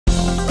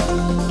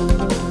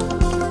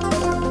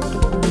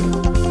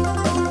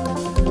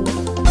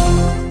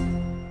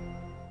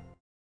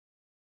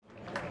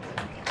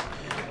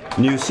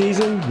New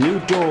season, new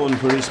dawn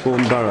for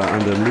Eastbourne Borough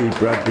under Lee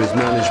Bradbury's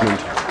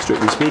management.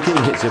 Strictly speaking,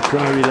 it's a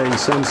Priory Lane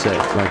sunset,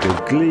 like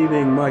a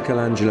gleaming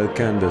Michelangelo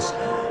canvas,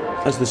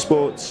 as the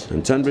Sports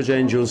and Tonbridge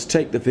Angels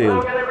take the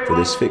field for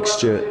this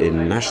fixture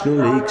in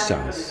National League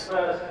South.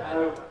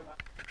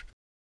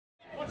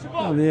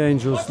 And the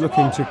Angels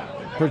looking to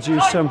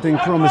produce something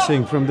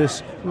promising from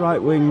this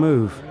right-wing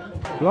move.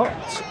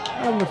 Blocked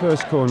on the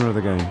first corner of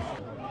the game.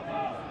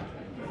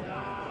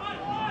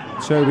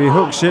 Toby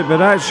hooks it, but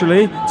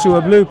actually to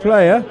a blue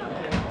player,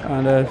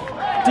 and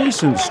a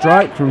decent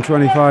strike from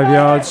 25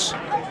 yards.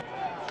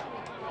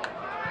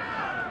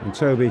 And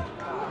Toby,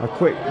 a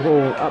quick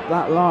ball up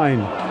that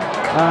line,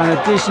 and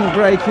a decent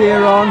break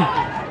here on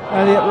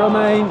Elliot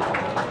Romain.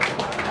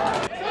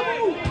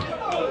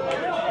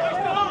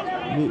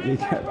 Neatly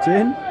kept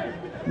in,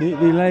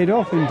 neatly laid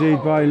off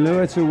indeed by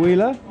Luer to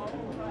Wheeler.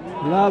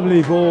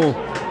 Lovely ball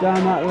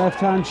down that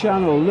left-hand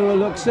channel. Luer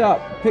looks up,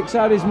 picks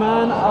out his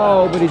man.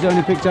 Oh, but he's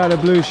only picked out a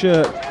blue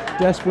shirt.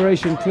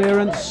 Desperation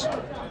clearance.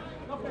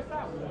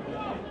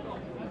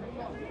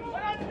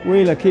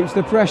 Wheeler keeps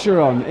the pressure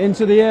on,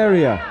 into the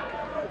area.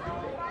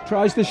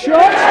 Tries the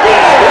shot,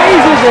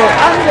 squeezes it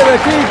under the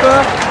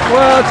keeper.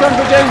 Well,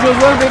 Tonbridge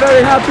Angels won't be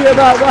very happy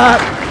about that,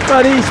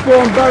 but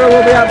Eastbourne Borough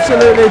will be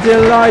absolutely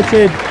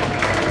delighted.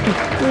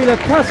 Wheeler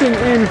cutting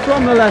in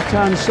from the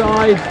left-hand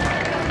side.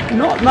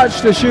 Not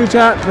much to shoot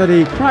at, but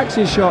he cracks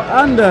his shot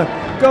under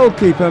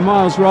goalkeeper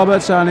Miles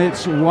Roberts, and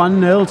it's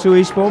 1-0 to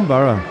Eastbourne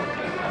Borough.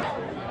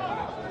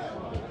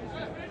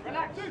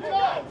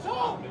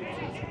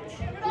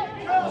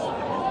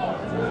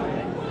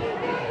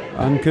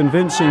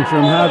 Unconvincing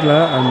from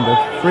Hadler, and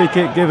the free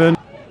kick given.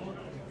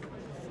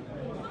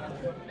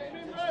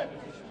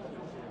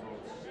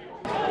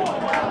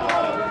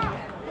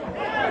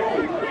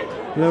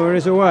 Luer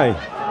is away.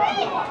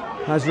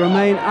 Has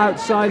Romain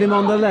outside him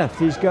on the left.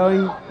 He's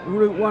going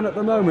route one at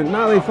the moment.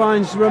 Now he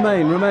finds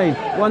Romain. Romain,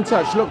 one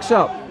touch, looks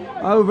up.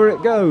 Over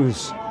it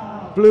goes.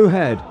 Blue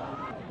head.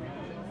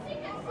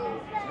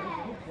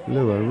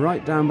 Luer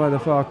right down by the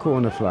far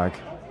corner flag.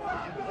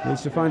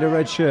 Needs to find a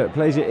red shirt.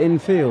 Plays it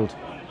infield.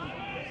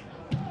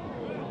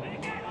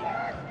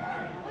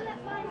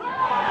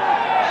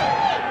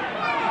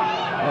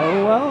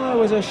 Oh well, there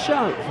was a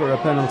shout for a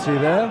penalty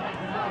there.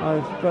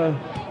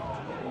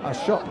 A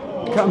shot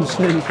comes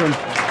in from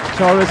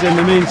Torres in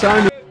the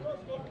meantime.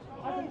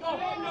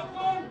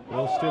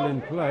 Well, still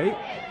in play.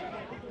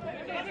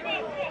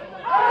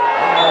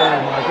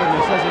 Oh my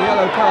goodness, there's a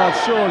yellow card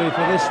surely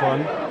for this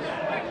one.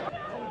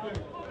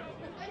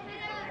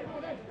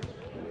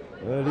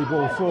 Early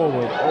ball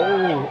forward.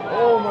 Oh,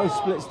 almost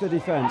splits the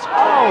defence.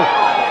 Oh,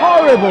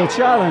 horrible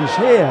challenge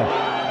here.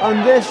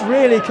 And this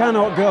really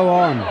cannot go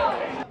on.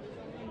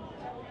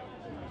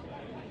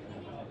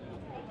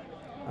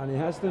 And he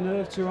has the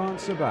nerve to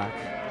answer back.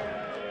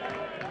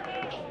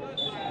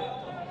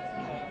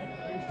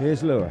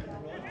 Here's Luer.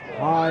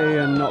 High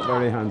and not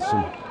very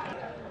handsome.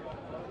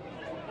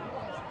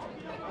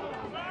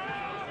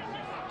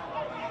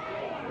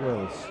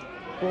 Wills.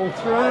 Ball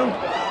through.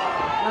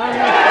 And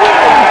a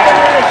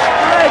finish.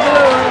 Greg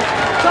Luer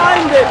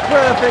timed it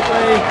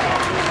perfectly.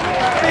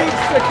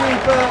 Beats the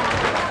keeper.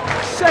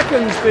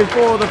 Seconds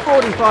before the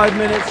 45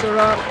 minutes are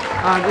up.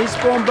 And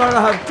Eastbourne Borough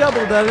have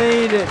doubled their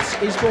lead.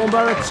 It's Eastbourne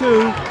Borough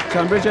 2,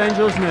 Tonbridge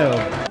Angels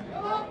 0.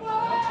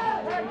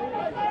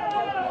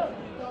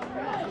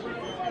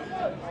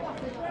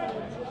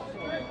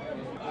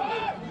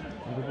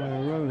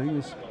 Rolling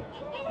is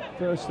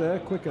first there,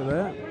 quicker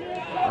there,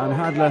 and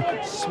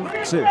Hadler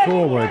smacks it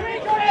forward.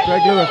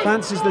 Greg Luer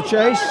fancies the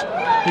chase.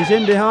 He's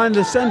in behind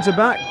the centre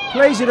back,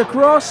 plays it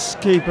across.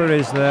 Keeper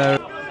is there.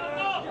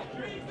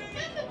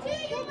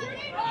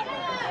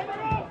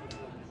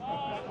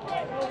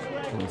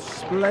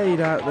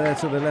 Splayed out there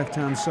to the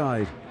left-hand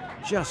side,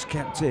 just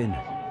kept in.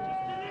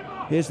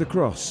 Here's the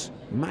cross,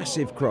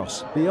 massive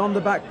cross, beyond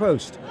the back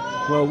post.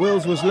 Well,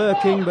 Wills was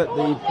lurking, but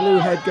the blue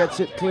head gets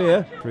it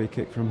clear. Free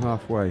kick from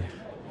halfway,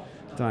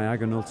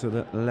 diagonal to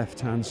the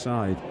left-hand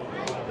side.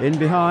 In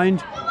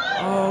behind,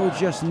 oh,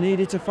 just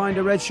needed to find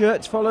a red shirt.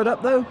 It's followed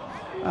up though,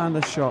 and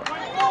the shot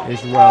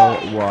is well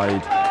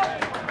wide.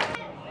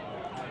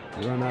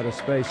 Run out of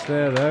space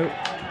there though,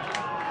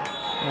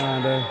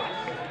 and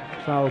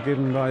foul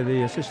given by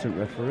the assistant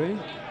referee.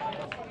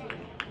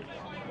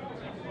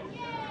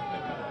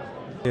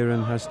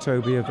 Kieran has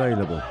Toby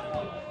available.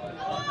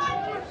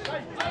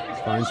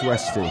 Finds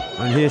Westy.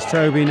 And here's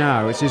Toby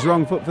now. It's his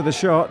wrong foot for the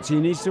shot. He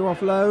needs to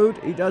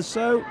offload. He does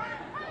so.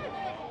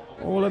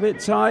 All a bit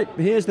tight.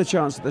 Here's the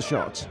chance at the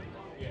shot.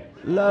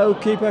 Low,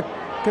 keeper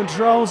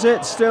controls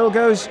it. Still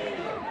goes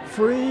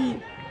free.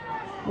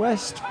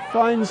 West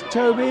finds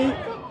Toby.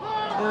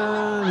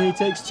 And he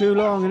takes too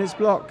long and it's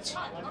blocked.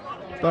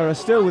 Borough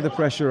still with the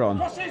pressure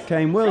on.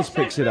 Kane Wills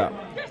picks it up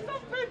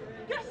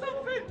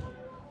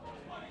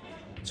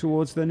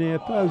towards the near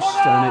post,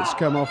 and it's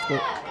come off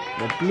the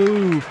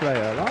blue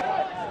player.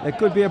 There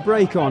could be a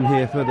break on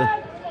here for the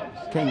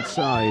Kent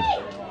side.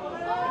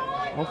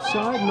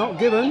 Offside, not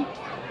given.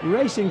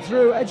 Racing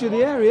through, edge of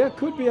the area,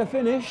 could be a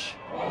finish.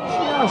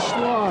 Just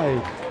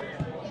wide.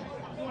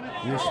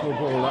 Useful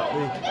ball up the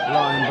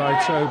line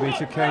by Toby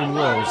to Kane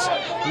Wills.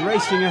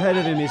 Racing ahead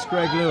of him is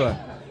Greg Luer.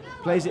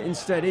 Plays it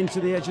instead into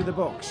the edge of the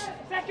box.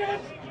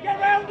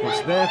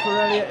 It's there for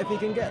Elliott if he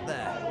can get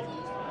there.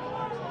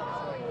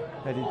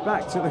 Headed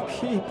back to the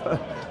keeper,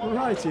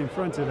 right in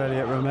front of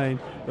Elliott Romain,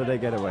 but they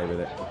get away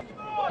with it.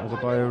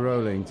 Adebayo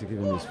rolling to give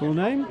him his full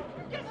name.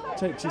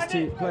 Takes his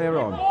player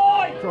on.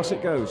 Cross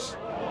it goes.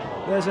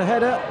 There's a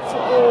header.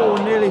 Oh,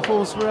 nearly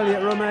falls for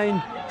Elliott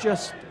Romain.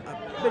 Just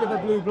a bit of a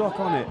blue block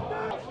on it.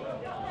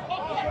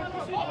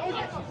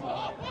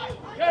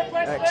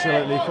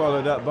 Excellently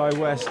followed up by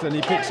West, and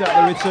he picks up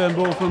the return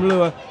ball from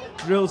Luer.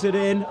 Drills it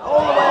in, all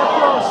the way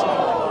across.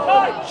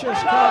 Oh,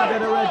 just can't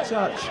get a red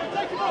touch.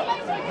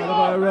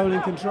 Adebayo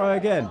rolling can try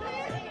again.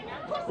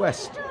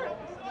 West.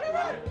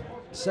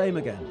 Same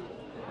again.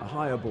 A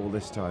higher ball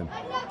this time.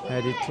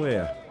 Headed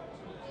clear.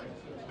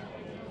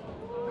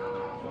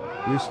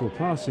 Useful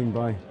passing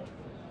by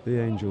the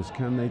Angels.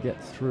 Can they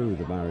get through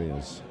the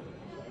barriers?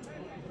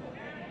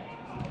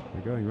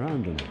 They're going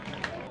round them.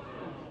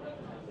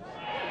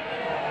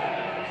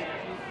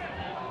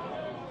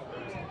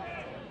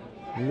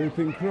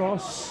 Looping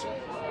cross.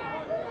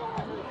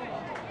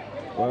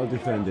 Well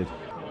defended.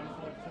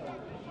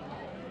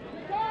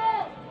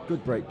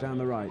 Good break down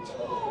the right.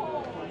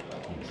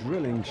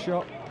 Drilling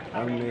shot,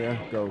 only a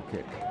goal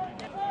kick.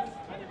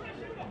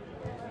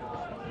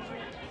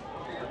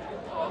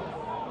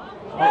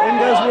 Oh, in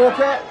goes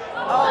Walker.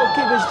 Oh,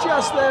 keeper's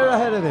just there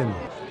ahead of him.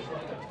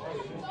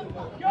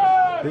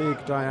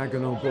 Big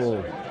diagonal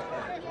ball.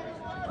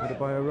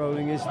 Adebayo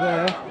rolling is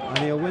there, and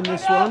he'll win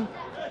this one.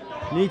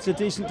 Needs a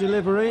decent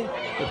delivery,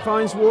 but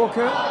finds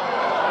Walker.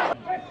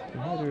 The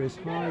header is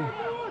high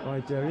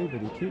by Derry,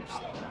 but he keeps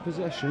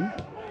possession.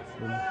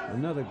 And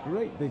another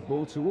great big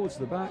ball towards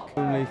the back.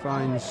 Only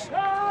finds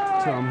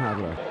Tom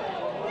Hadler.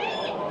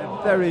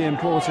 A very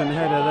important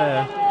header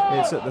there.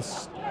 It's at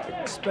the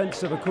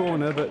expense of a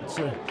corner, but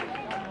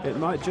it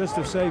might just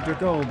have saved a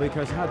goal,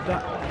 because had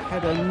that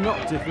header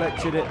not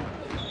deflected it,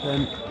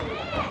 then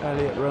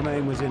Elliott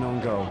Romain was in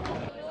on goal.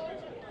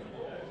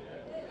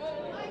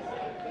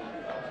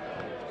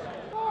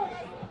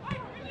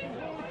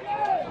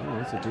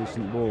 That's a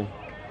decent ball.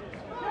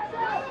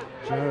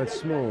 Jared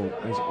Small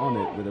is on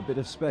it with a bit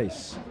of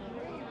space.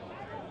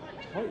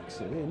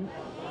 Pokes it in.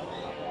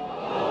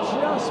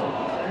 Just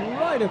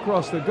right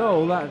across the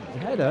goal, that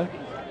header.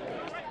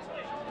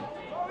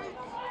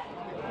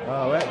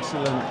 Oh,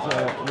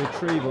 excellent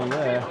retrieval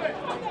there.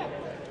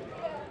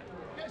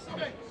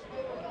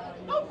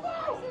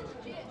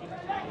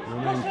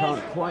 Romain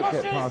can't quite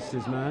get past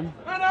his man.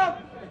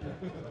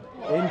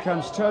 In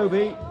comes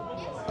Toby.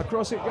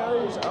 Across it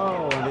goes.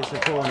 Oh, and it's a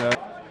corner.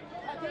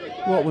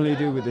 What will he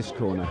do with this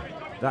corner?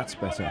 That's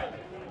better.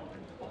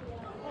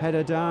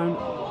 Header down,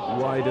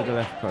 wide of the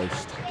left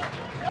post.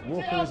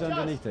 Walker is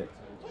underneath it.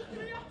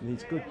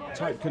 Needs good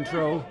tight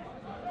control.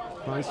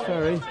 Finds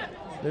Ferry.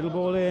 Little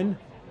ball in.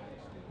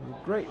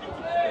 Great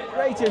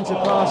into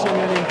passing,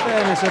 and in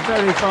fairness, a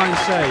very fine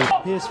save.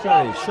 Here's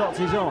Ferry. Shot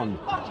is on.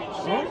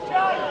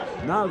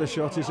 Now the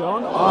shot is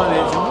on, and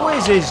it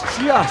whizzes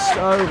just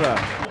over.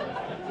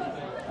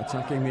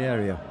 Attacking the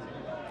area.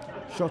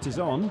 Shot is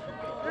on.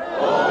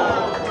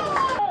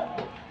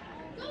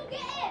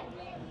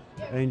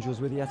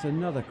 Angels with yet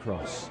another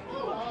cross.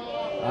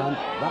 And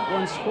that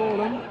one's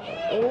fallen.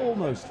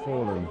 Almost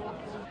fallen.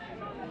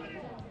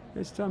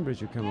 It's Tonbridge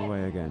who come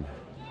away again.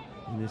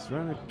 In this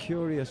rather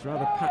curious,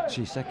 rather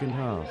patchy second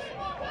half.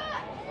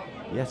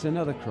 Yet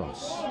another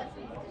cross.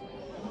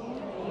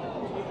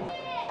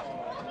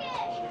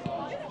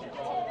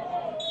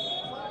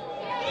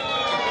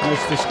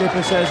 Mr.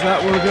 Skipper says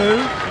that will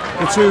do.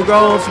 The 2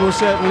 goals will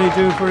certainly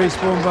do for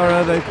Eastbourne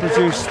Borough. They've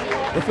produced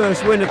the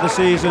first win of the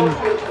season,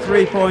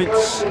 3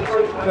 points.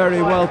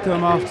 Very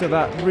welcome after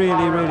that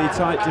really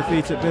tight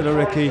defeat at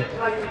Billericay.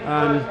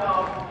 And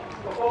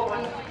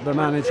the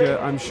manager,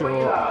 I'm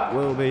sure,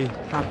 will be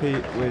happy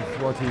with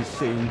what he's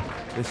seen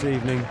this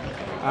evening.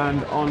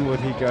 And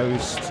onward he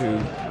goes to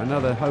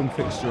another home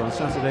fixture on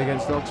Saturday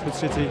against Oxford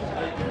City.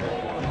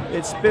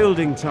 It's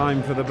building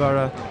time for the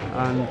Borough,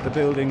 and the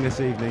building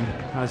this evening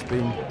has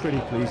been pretty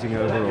pleasing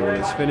overall.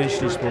 It's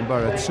finished Eastbourne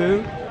Borough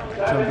 2,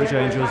 Tonbridge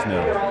Angels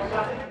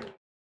 0.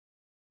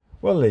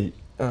 Well, Lee,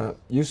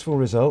 useful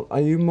result. Are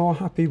you more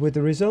happy with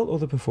the result or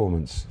the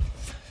performance?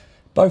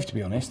 Both, to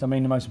be honest. I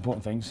mean, the most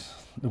important thing's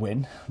the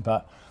win,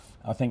 but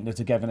I think the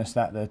togetherness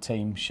that the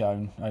team's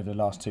shown over the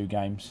last 2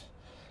 games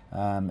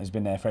has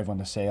been there for everyone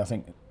to see. I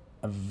think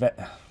a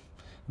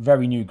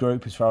very new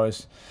group, as far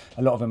as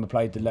a lot of them have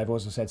played the level,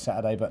 as I said,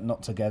 Saturday, but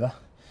not together.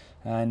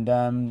 And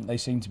they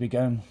seem to be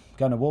going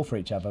to war for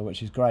each other,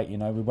 which is great. You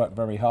know, we work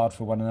very hard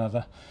for one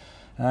another.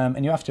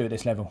 And you have to at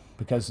this level,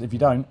 because if you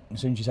don't,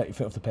 as soon as you take your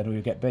foot off the pedal,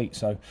 you'll get beat.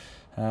 So,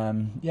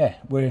 yeah,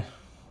 we're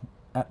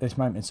at this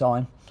moment in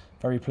time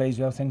very pleased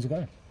with how things are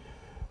going.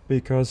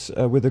 Because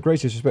with the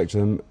greatest respect to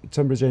them,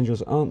 Tonbridge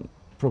Angels aren't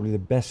probably the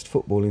best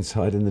footballing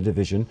side in the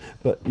division,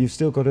 but you've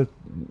still got to,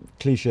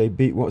 cliche,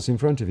 beat what's in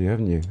front of you,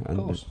 haven't you? Of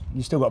course.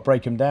 You've still got to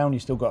break them down.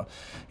 You've still got,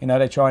 you know,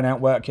 they try and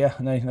outwork you,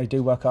 and they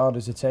do work hard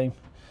as a team.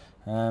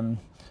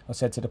 I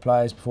said to the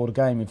players before the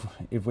game,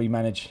 if we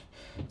manage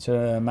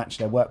to match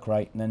their work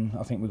rate, then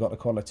I think we've got the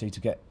quality to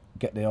get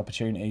the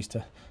opportunities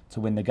to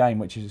win the game,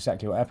 which is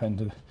exactly what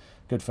happened. A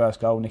good first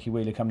goal, Nicky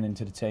Wheeler coming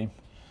into the team,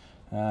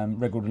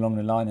 wriggled along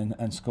the line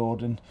and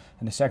scored, and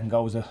the second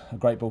goal was a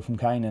great ball from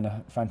Kane and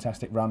a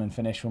fantastic run and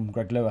finish from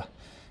Greg Luer.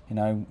 You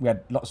know, we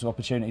had lots of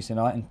opportunities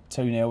tonight, and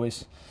 2-0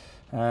 is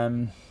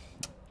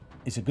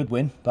it's a good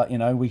win, but you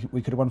know, we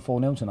could have won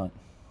 4-0 tonight.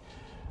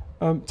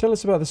 Tell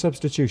us about the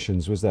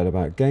substitutions. Was that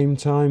about game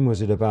time?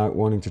 Was it about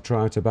wanting to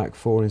try out a back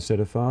four instead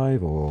of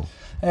five? Or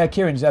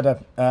Kieran's had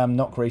a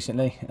knock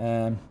recently,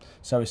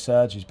 so is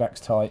Serge, his back's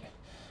tight.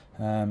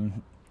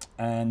 And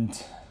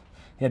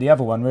yeah, the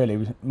other one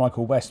really,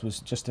 Michael West, was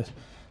just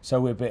so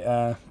we're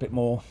a bit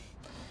more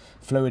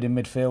fluid in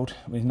midfield.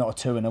 We're not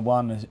a 2 and a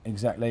 1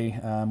 exactly.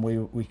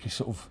 We could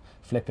sort of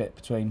flip it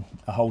between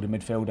a holding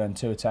midfielder and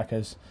 2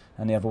 attackers,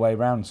 and the other way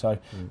around. So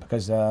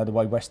because the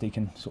way Westy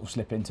can sort of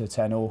slip into a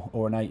 10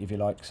 or an 8 if you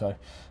like. So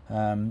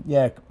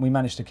yeah, we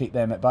managed to keep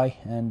them at bay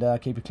and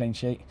keep a clean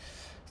sheet.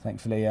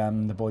 Thankfully,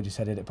 the boy just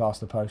headed it past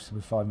the post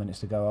with 5 minutes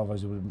to go.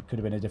 Otherwise, it could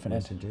have been a different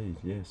end. Yes, indeed.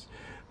 Yes.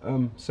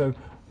 So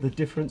the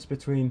difference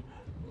between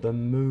the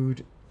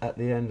mood at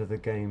the end of the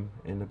game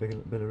in the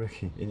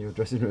Billericay, in your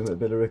dressing room at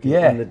Billericay,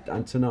 Yeah.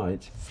 and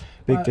tonight,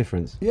 big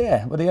difference.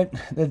 Yeah, well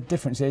the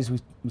difference is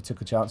we took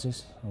the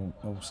chances,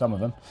 or some of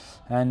them,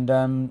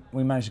 and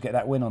we managed to get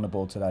that win on the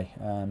board today.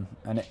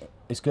 And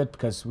it's good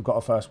because we've got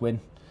our first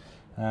win.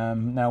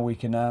 Now we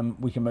can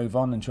move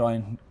on and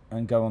try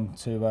and go on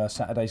to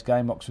Saturday's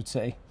game, Oxford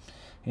City.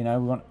 You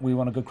know, we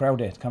want a good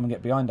crowd here to come and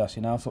get behind us.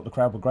 You know, I thought the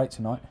crowd were great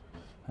tonight.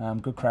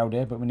 Good crowd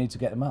here, but we need to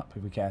get them up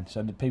if we can.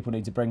 So the people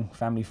need to bring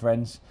family,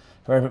 friends,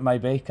 whoever it may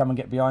be, come and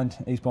get behind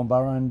Eastbourne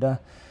Borough and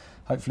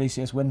hopefully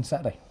see us win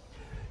Saturday.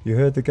 You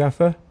heard the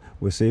gaffer.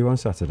 We'll see you on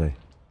Saturday.